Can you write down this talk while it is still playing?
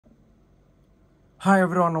Hi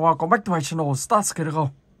everyone, welcome back to my channel. Start cái được không?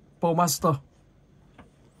 Bowmaster.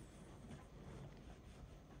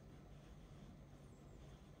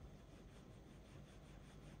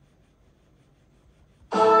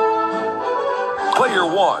 Player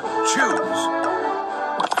one, choose.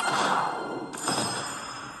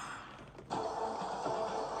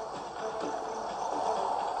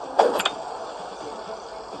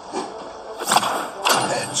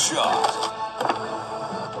 Headshot.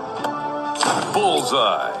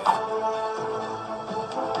 Bullseye.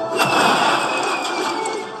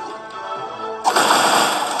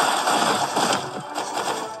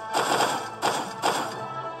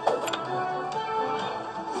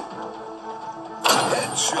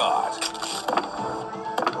 Headshot.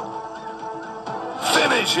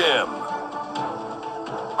 Finish him.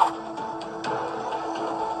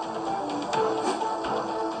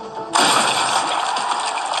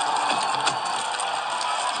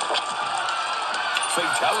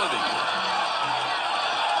 Fatality.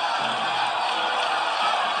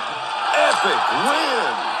 Epic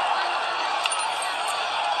win.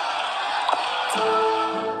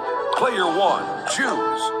 Player one,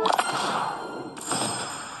 choose.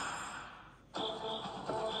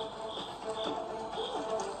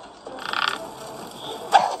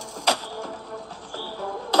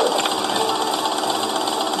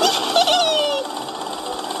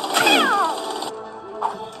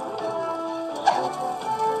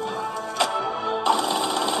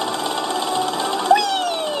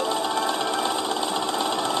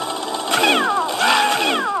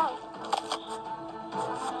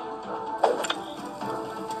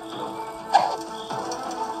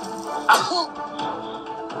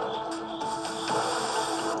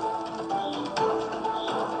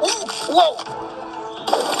 Whoa!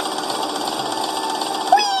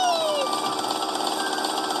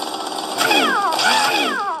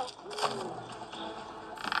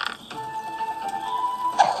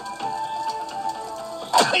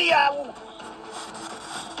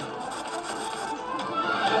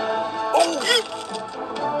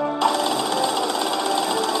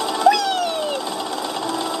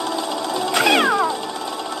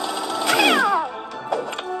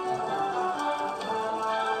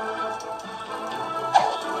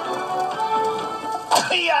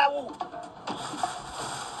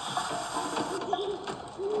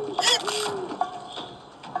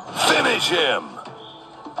 Finish him.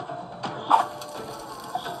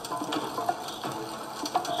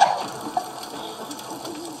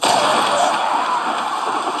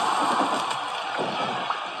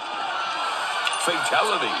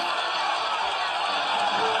 Fatality.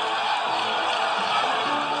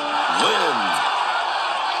 Win.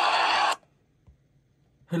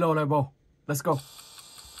 Hello level. Let's go.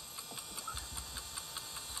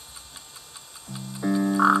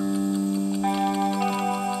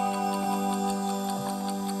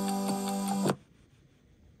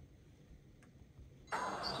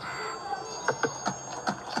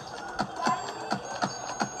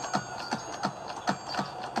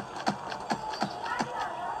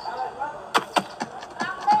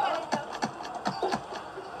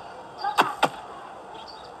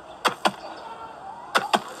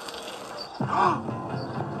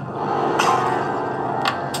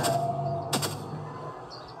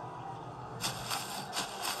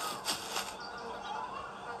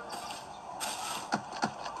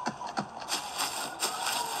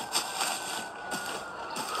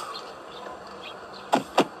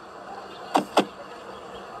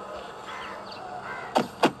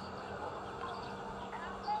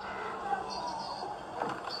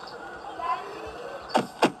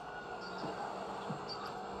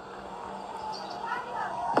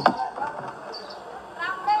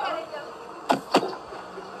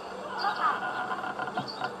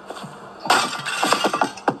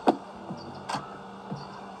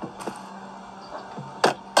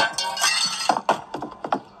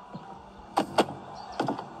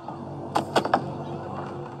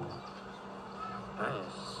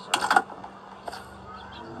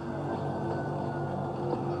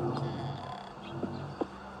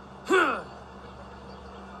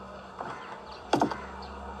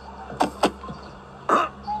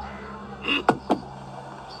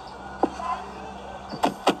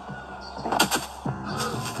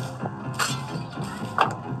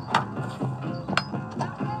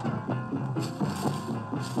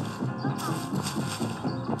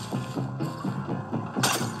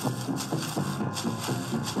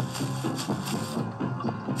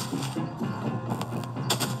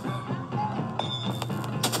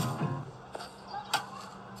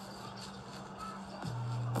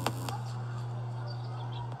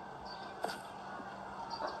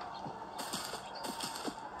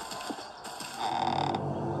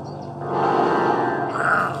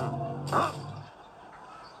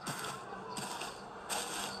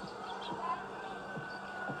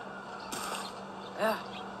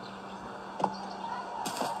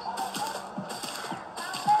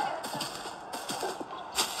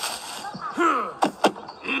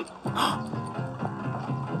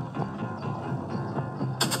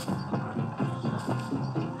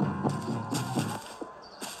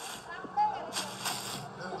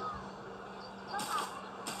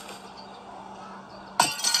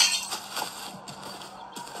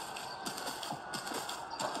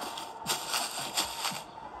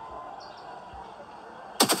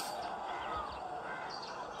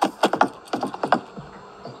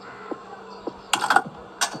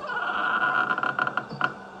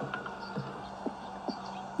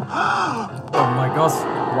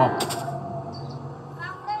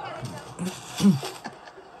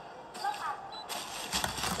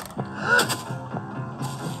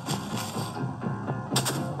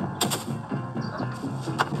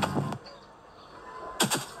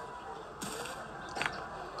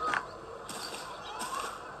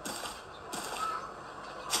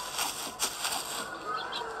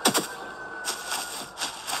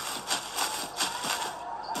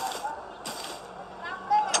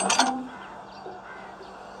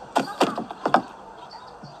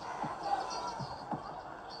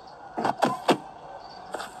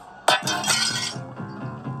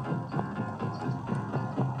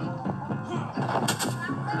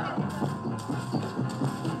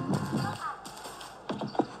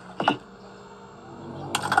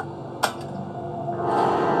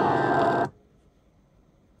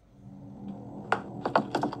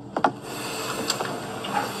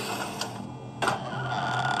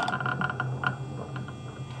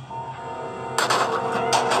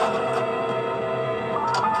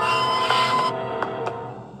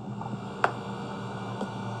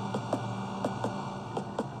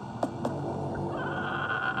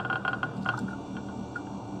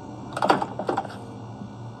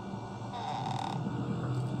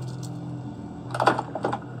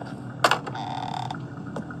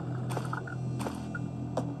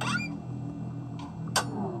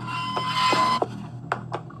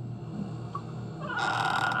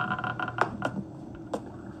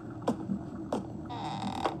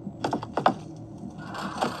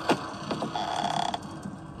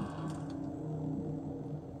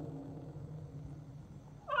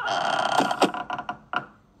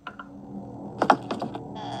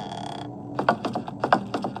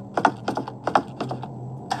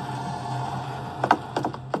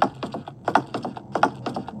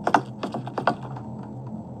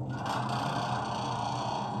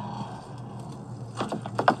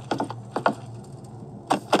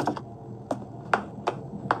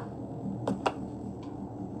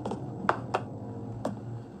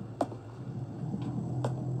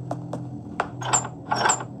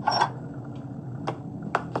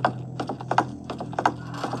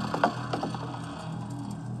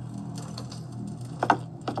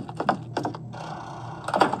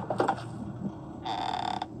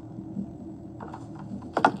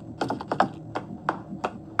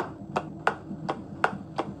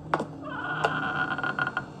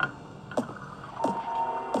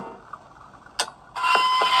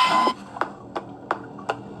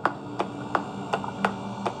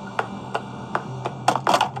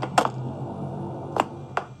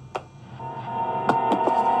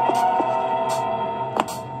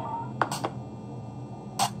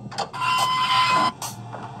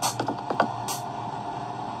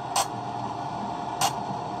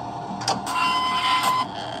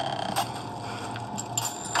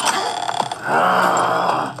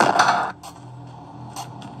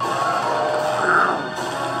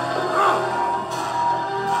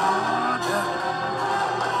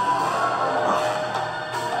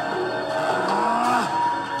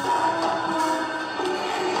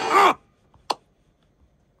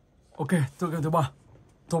 Ok, tựa game thứ 3,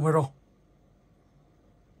 Tomero.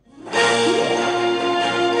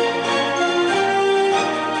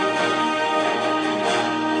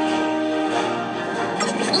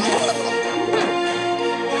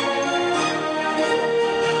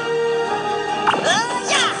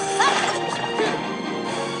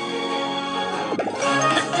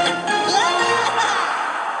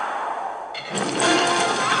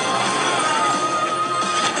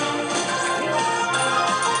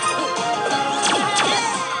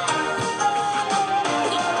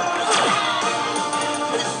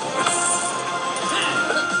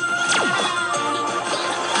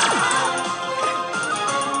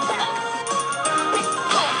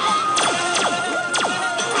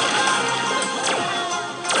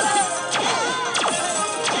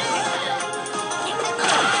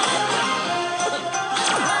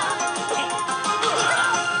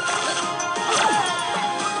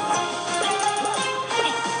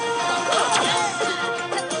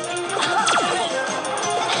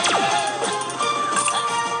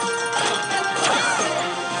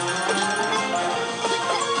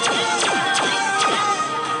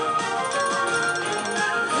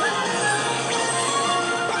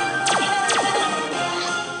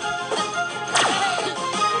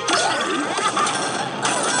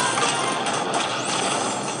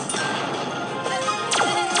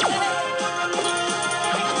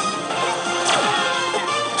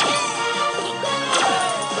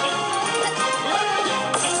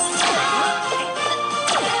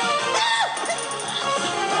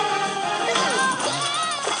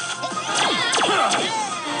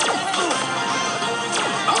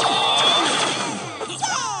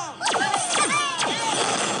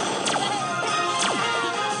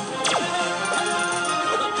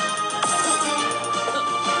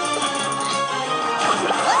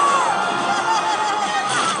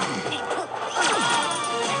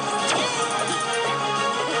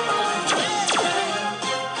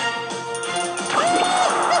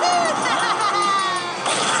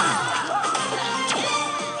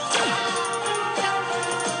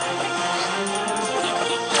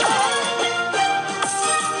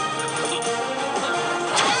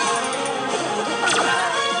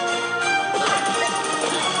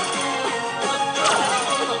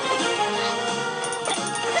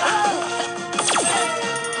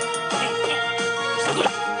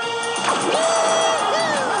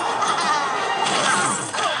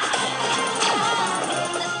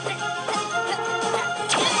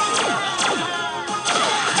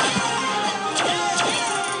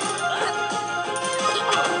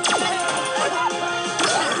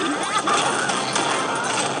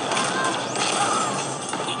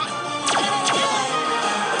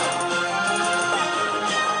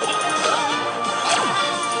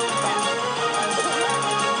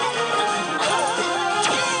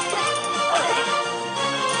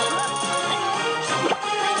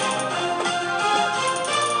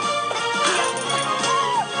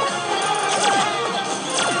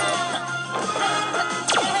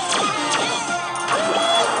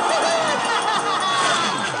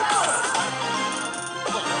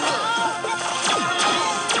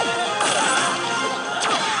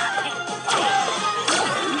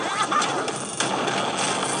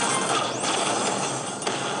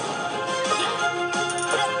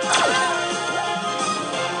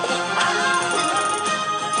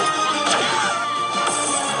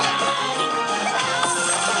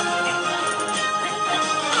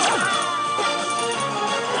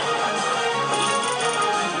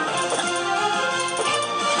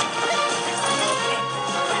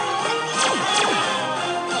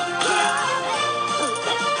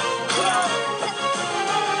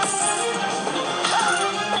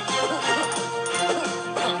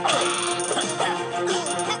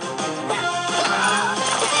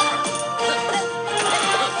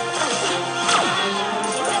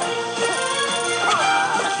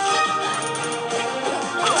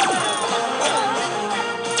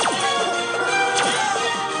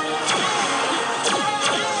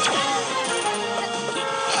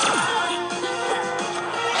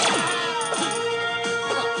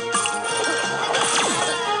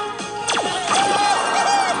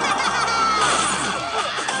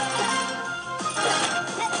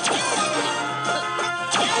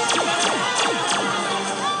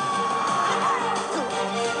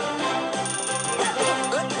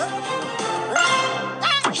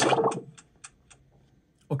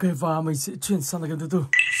 Ok, và mình sẽ chuyển sang game thứ tư,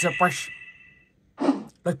 Jetpack.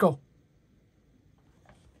 Let's go.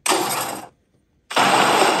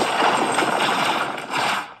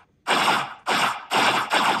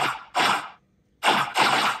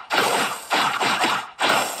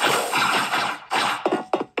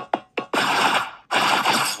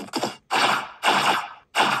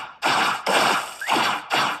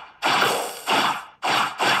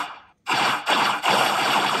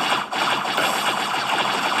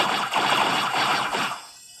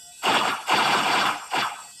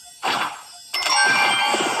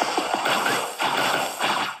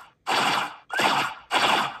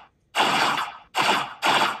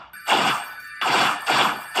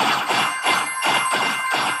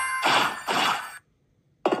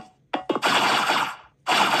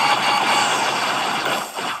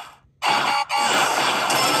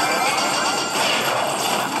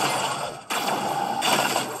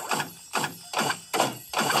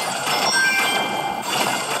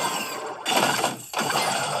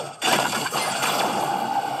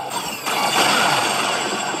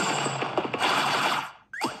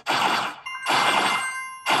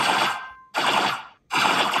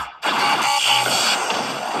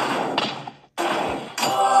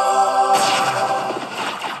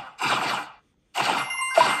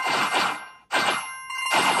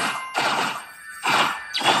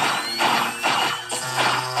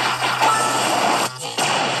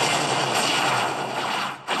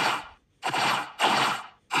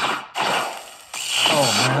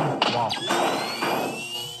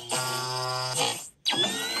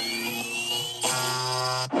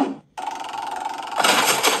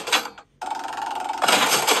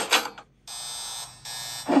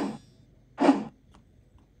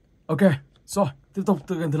 Ok, rồi, tiếp tục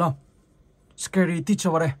tựa game thứ 5. Scary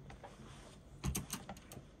Teacher vào đây.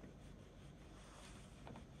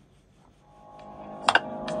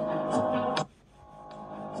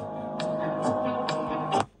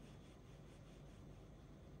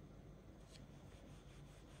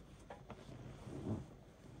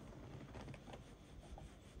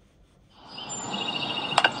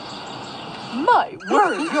 My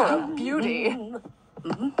word, you're a beauty.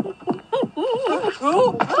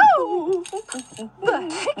 The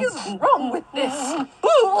heck is wrong with this?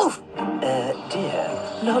 Dear,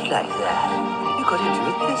 not like that. You gotta do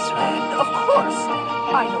it this way. Of course,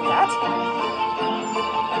 I know that.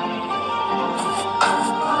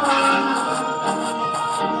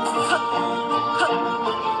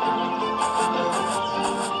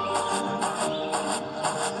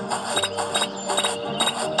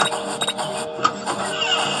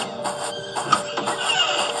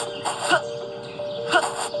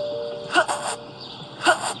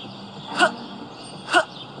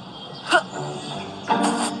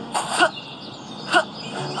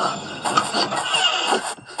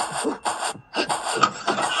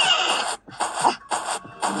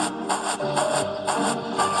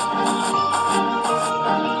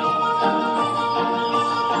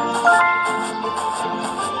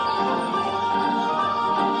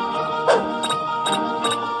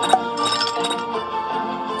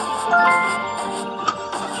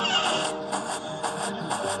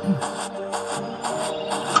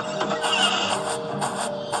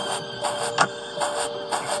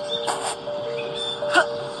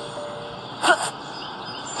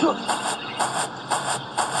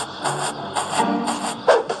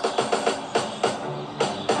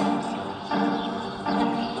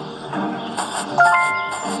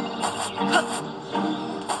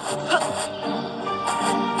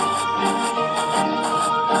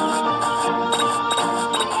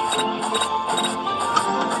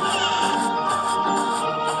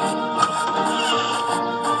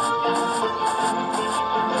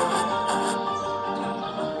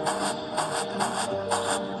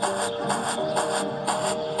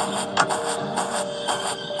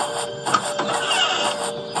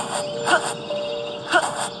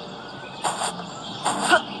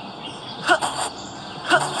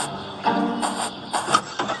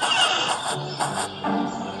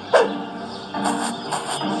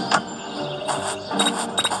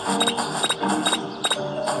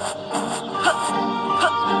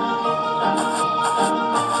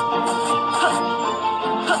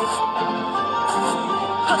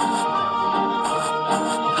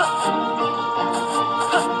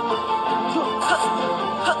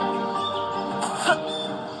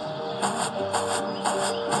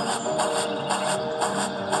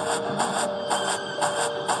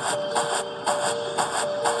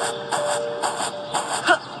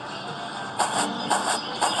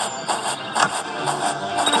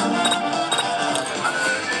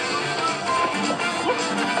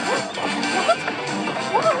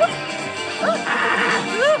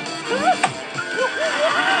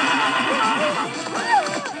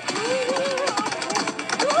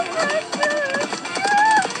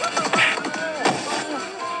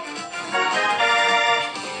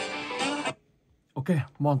 Ok,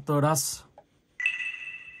 Monster Dash.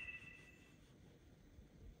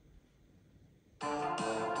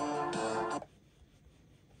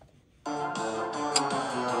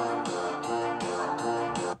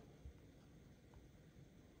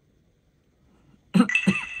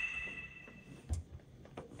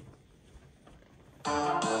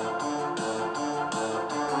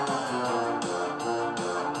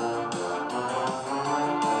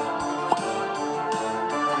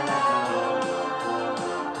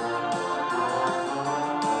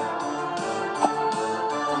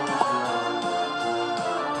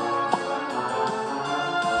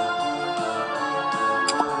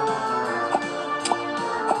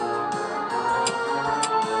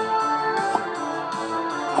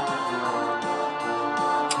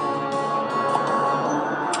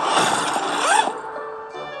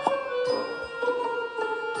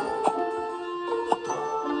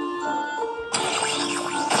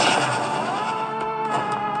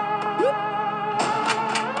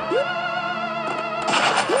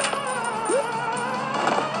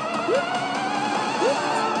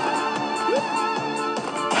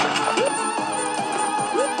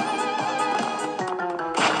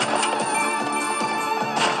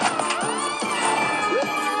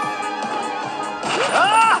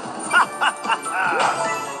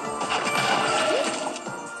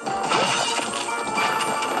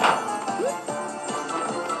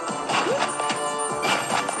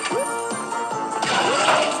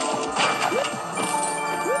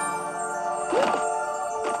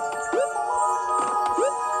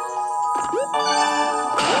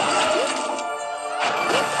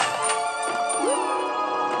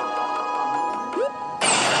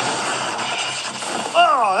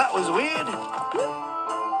 was weird.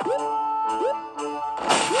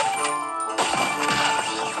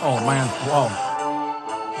 Oh man, wow.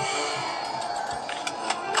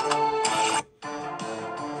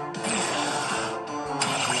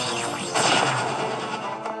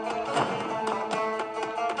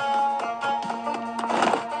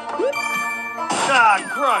 Ah,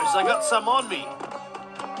 gross. I got some on me.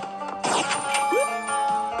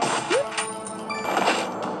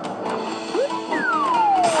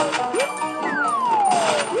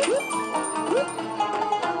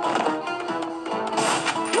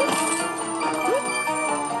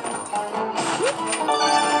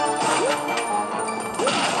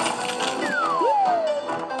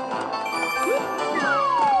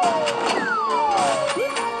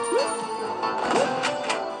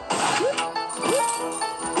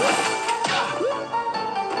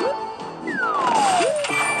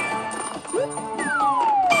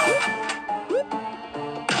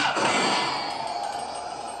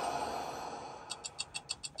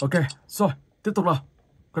 Ok, rồi, tiếp tục nào.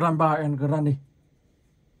 Grandpa and Granny.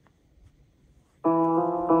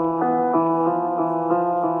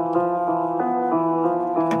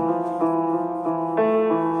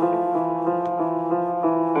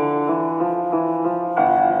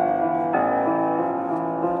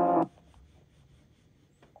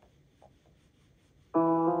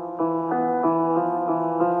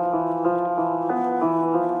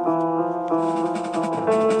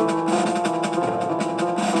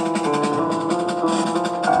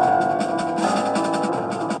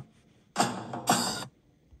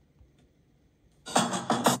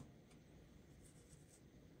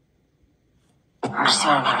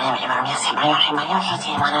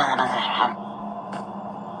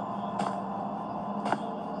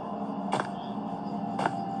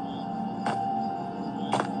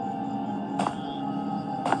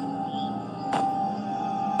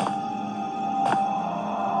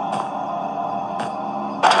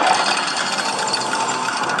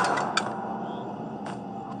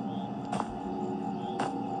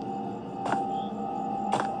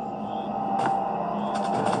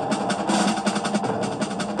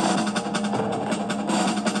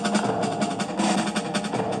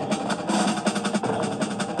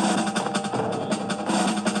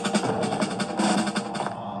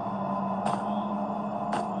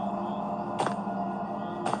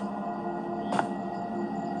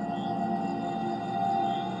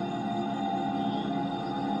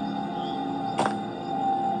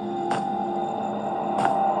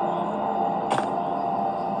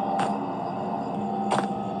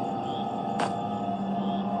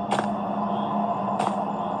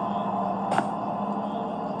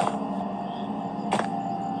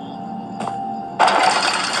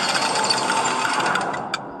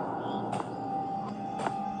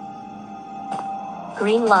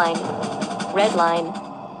 Green line, red line.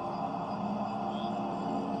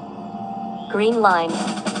 Green line,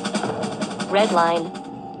 red line.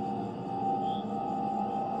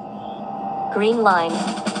 Green line,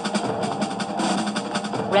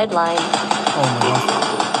 red line. Oh my god.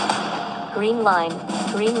 Green line,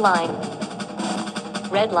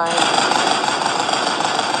 red line.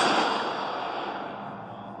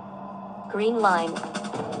 Green line,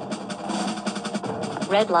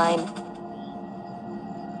 red line.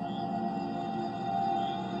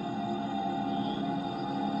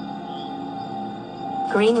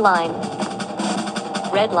 Green line,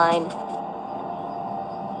 red line.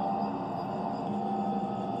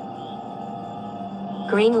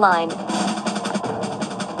 Green line,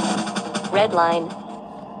 red line.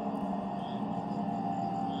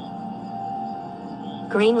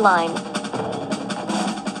 Green line.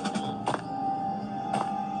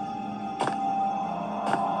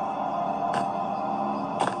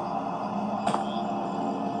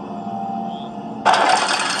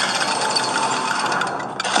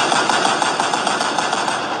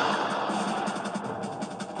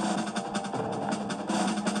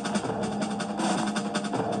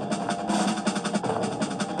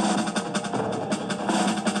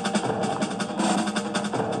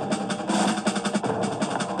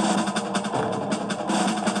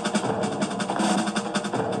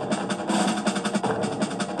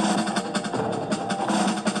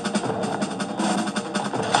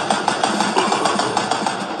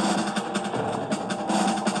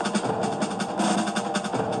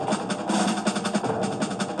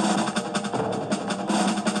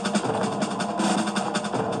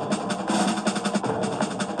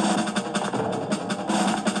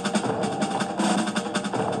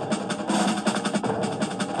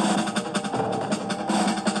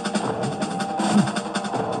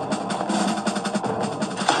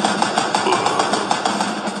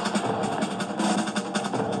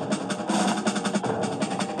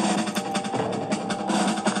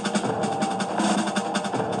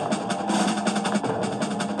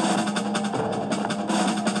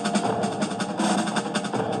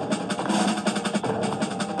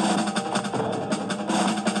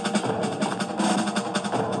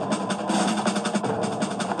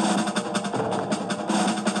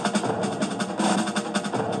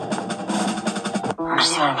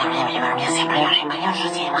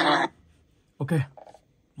 Ok,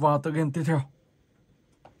 và tựa game tiếp theo.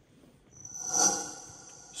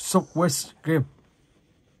 Southwest Game.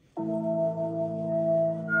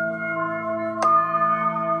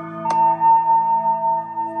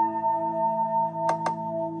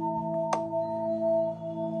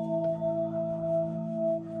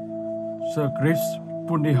 Sir Chris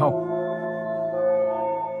Bundy học.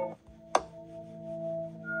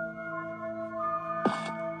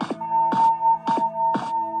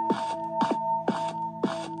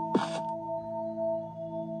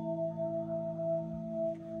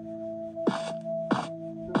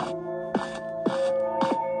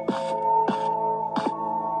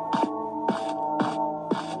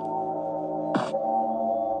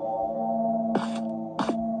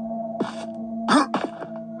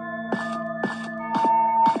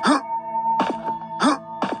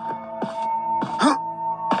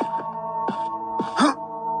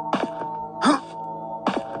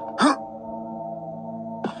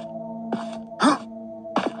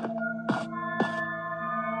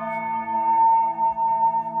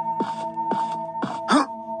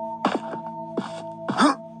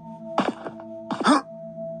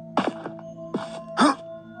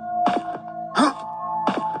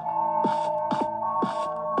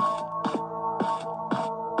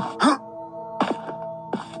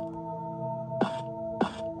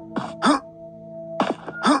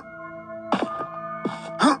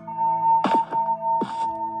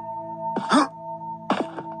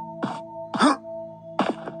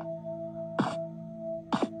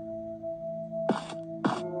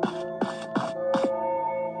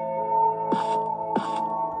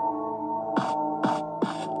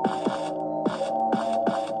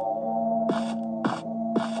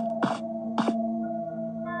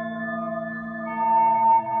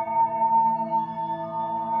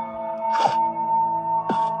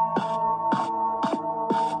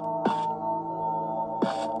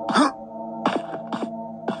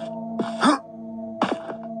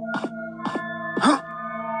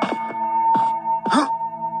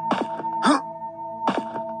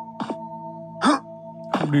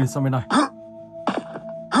 Không đi sang bên này.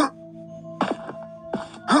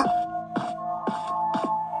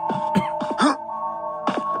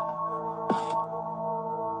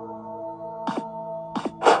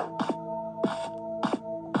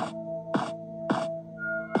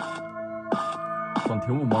 Còn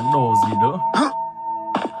thiếu một món đồ gì nữa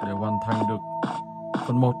để hoàn thành được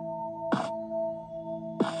phần 1.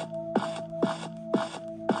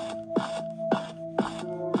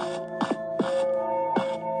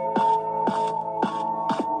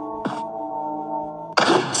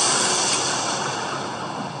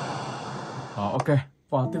 Ok,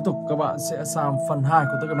 và tiếp tục các bạn sẽ sang phần 2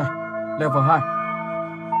 của tựa game này, level 2.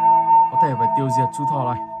 Có thể phải tiêu diệt chú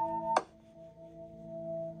thỏ này.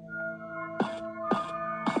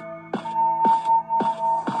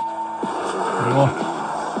 Đúng rồi.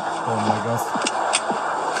 Oh my god.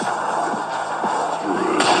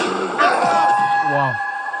 Wow.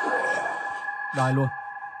 Đài luôn.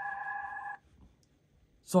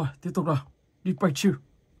 Rồi, tiếp tục nào. Đi Pikachu.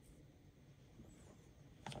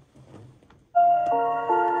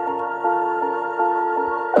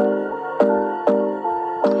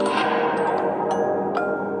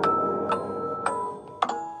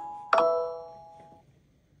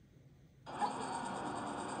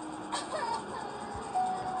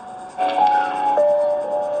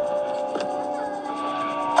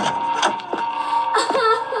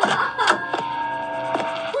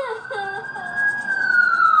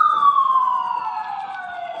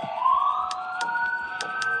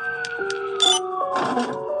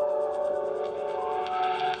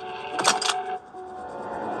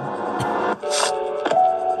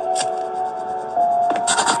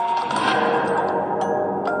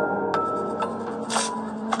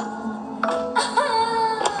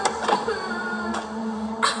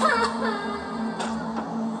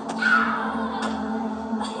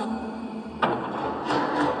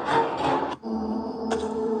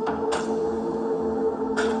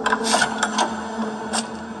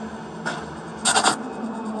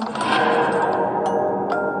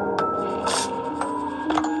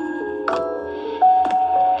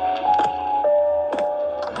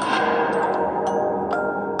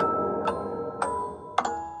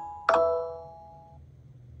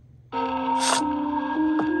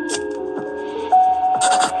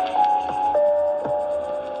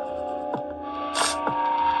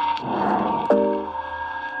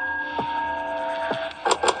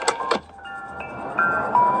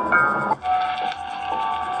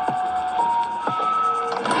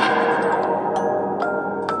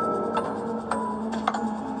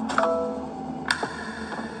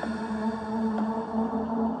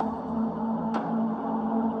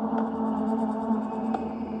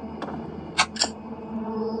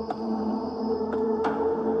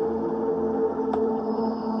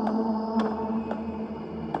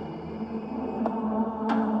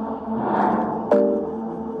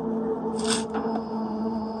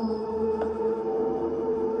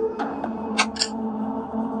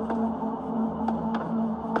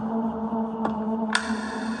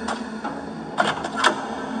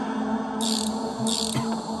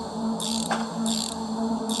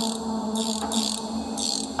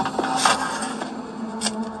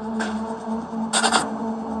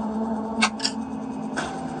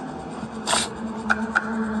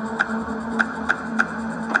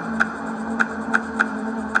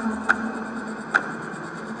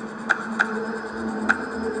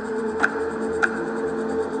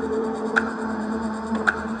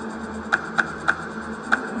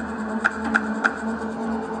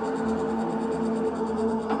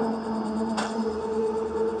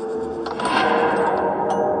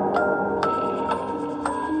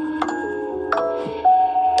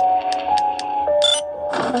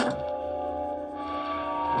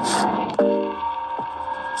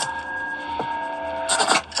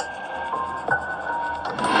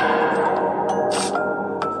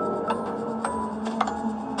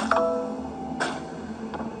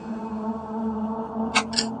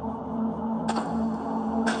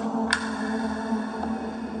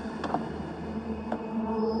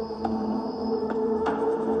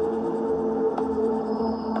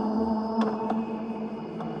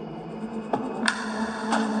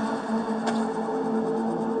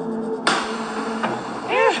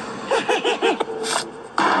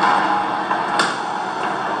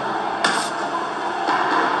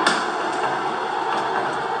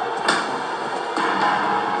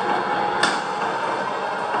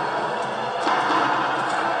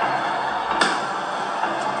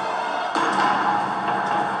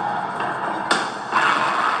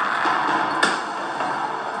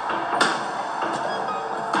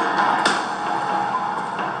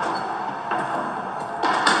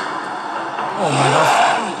 Oh my god.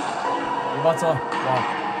 Bị bắt rồi. Wow.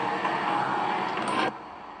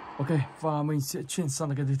 Ok, và mình sẽ chuyển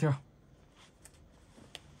sang cái tiếp theo.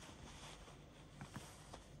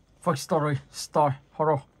 First story, Star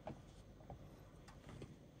Horror.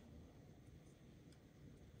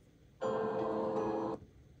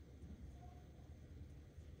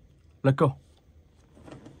 Let's go.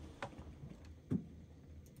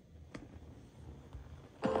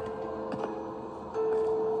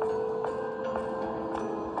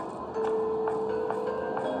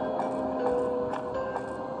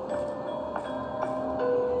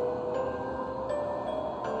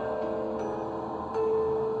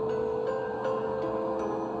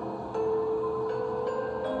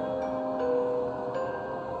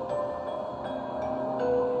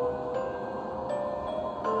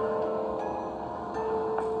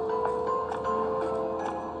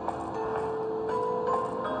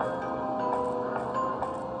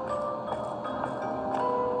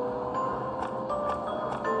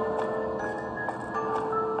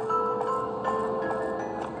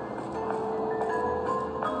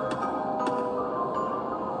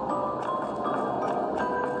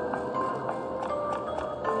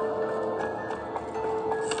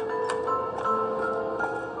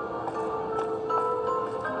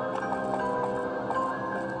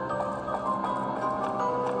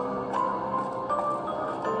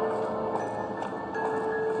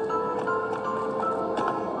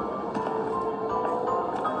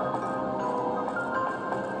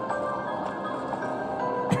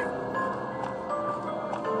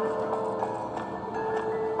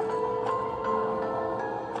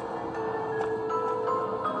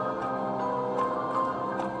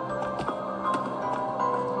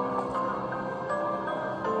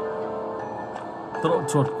 Tốc độ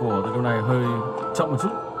chuột của tựa game này hơi chậm một chút.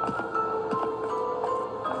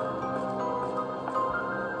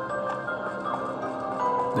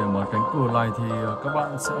 Để mở cánh cửa này thì các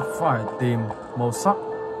bạn sẽ phải tìm màu sắc.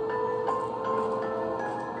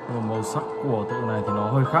 Nhưng mà màu sắc của tựa này thì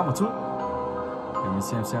nó hơi khác một chút. Để mình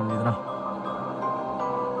xem như thế nào.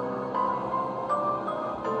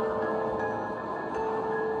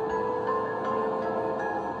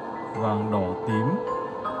 Vàng, đỏ, tím.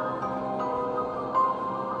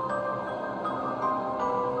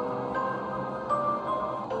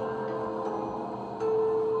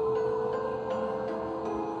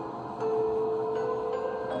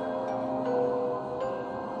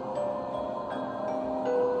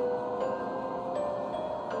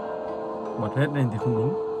 Bật hết lên thì không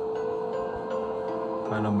đúng.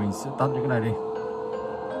 Hay là mình sẽ tắt những cái này đi.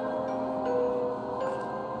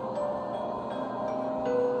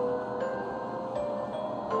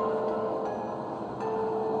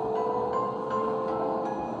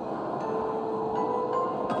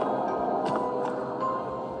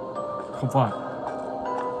 Không phải.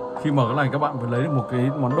 Khi mở cái này các bạn phải lấy được một cái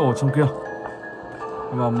món đồ trong kia.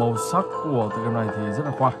 Nhưng mà màu sắc của tựa game này thì rất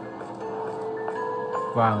là khoai.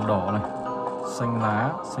 Vàng, đỏ này, xanh lá,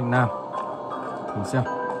 xanh lam. Thử xem.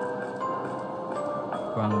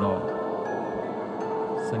 Vàng, đỏ,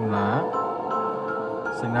 xanh lá,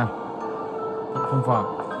 xanh lam. Không phải.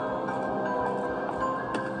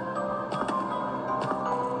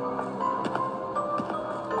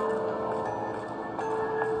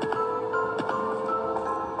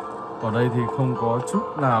 Ở đây thì không có chút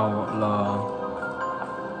nào gọi là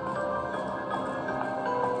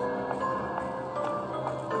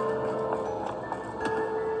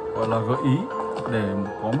gợi ý để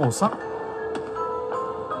có màu sắc.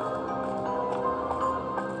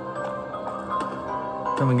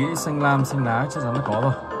 Theo mình nghĩ xanh lam, xanh lá chắc chắn là có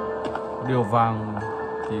rồi. Điều vàng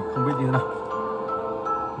thì không biết như thế nào.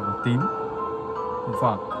 Còn tím không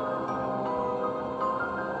phải.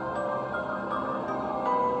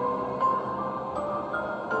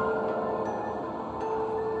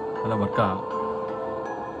 Hay là bật cả.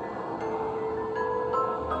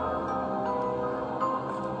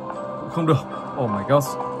 Không được. Oh my god,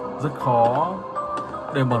 rất khó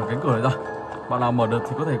để mở cánh cửa này ra. Bạn nào mở được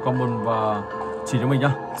thì có thể comment và chỉ cho mình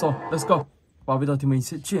nhá. So, let's go. Và bây giờ thì mình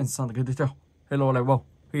sẽ chuyển sang cái tiếp theo. Hello level,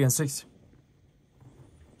 He and Six.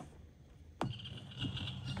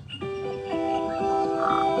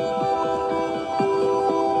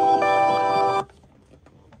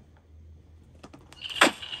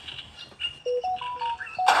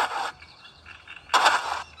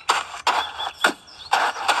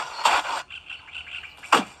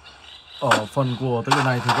 Ở phần của tựa game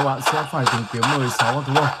này thì các bạn sẽ phải tìm kiếm 16 con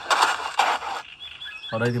thú rồi.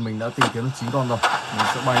 Ở đây thì mình đã tìm kiếm được 9 con rồi. Mình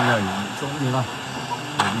sẽ bay nhảy những chỗ như thế này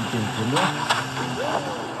để đi tìm kiếm nữa.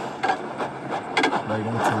 Đây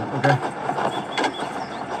có một chú, ok.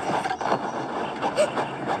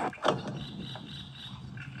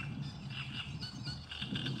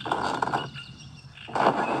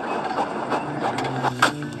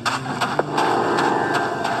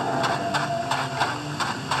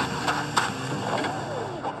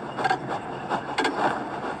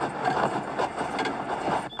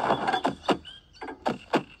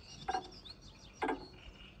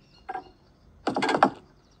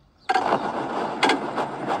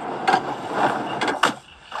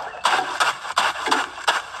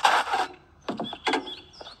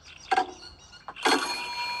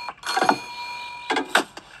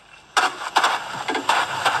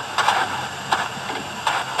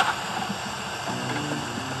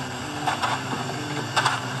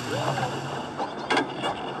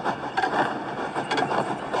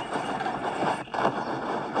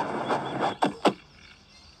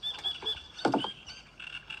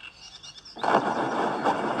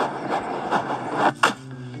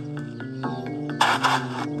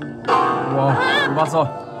 Wow, bị bắt rồi.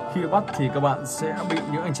 Khi bắt thì các bạn sẽ bị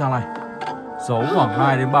những anh chàng này giấu khoảng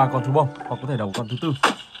 2 đến 3 con thú bông, hoặc có thể đầu con thứ tư.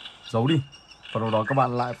 Giấu đi. Và sau đó các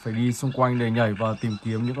bạn lại phải đi xung quanh để nhảy và tìm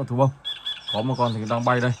kiếm những con thú bông. Có một con thì đang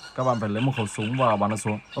bay đây. Các bạn phải lấy một khẩu súng và bắn nó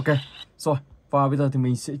xuống. Ok. Rồi. Và bây giờ thì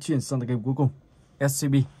mình sẽ chuyển sang game cuối cùng.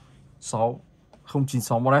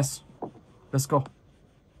 SCP-6096 Modes. Let's go.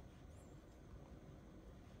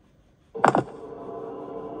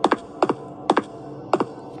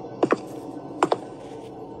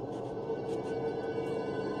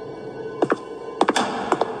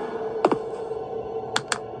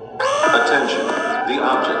 Attention, the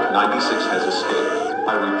object 96 has escaped.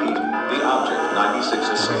 I repeat, the object 96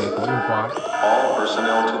 escaped. Có yêu quái. All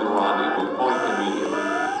personnel to the rendezvous point immediately.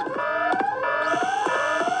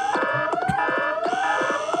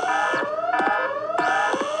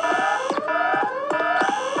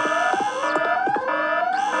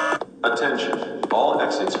 Attention, all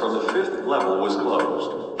exits from the 5th level was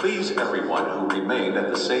closed. Please, everyone who remained at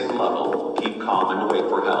the same level, keep calm and wait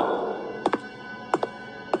for help.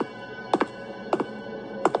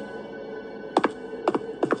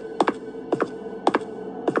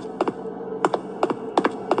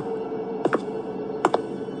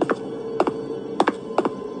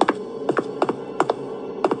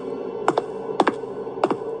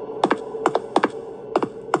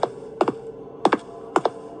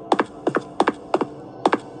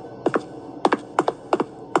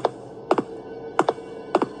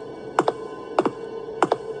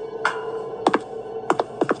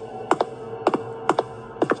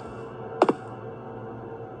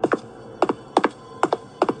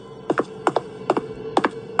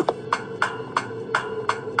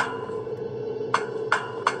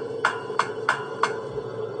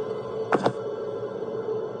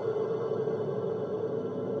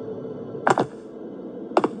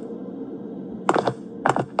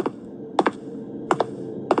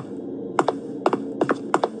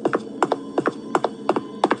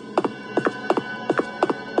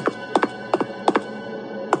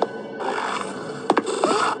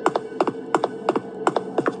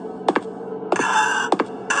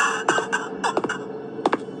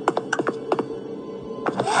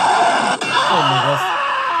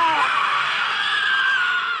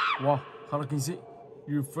 Wow, khá là kinh dị.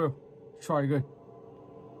 You fail. Try again.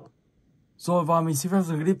 Rồi và mình xin phép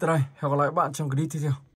dừng clip tại đây. Hẹn gặp lại các bạn trong clip tiếp theo.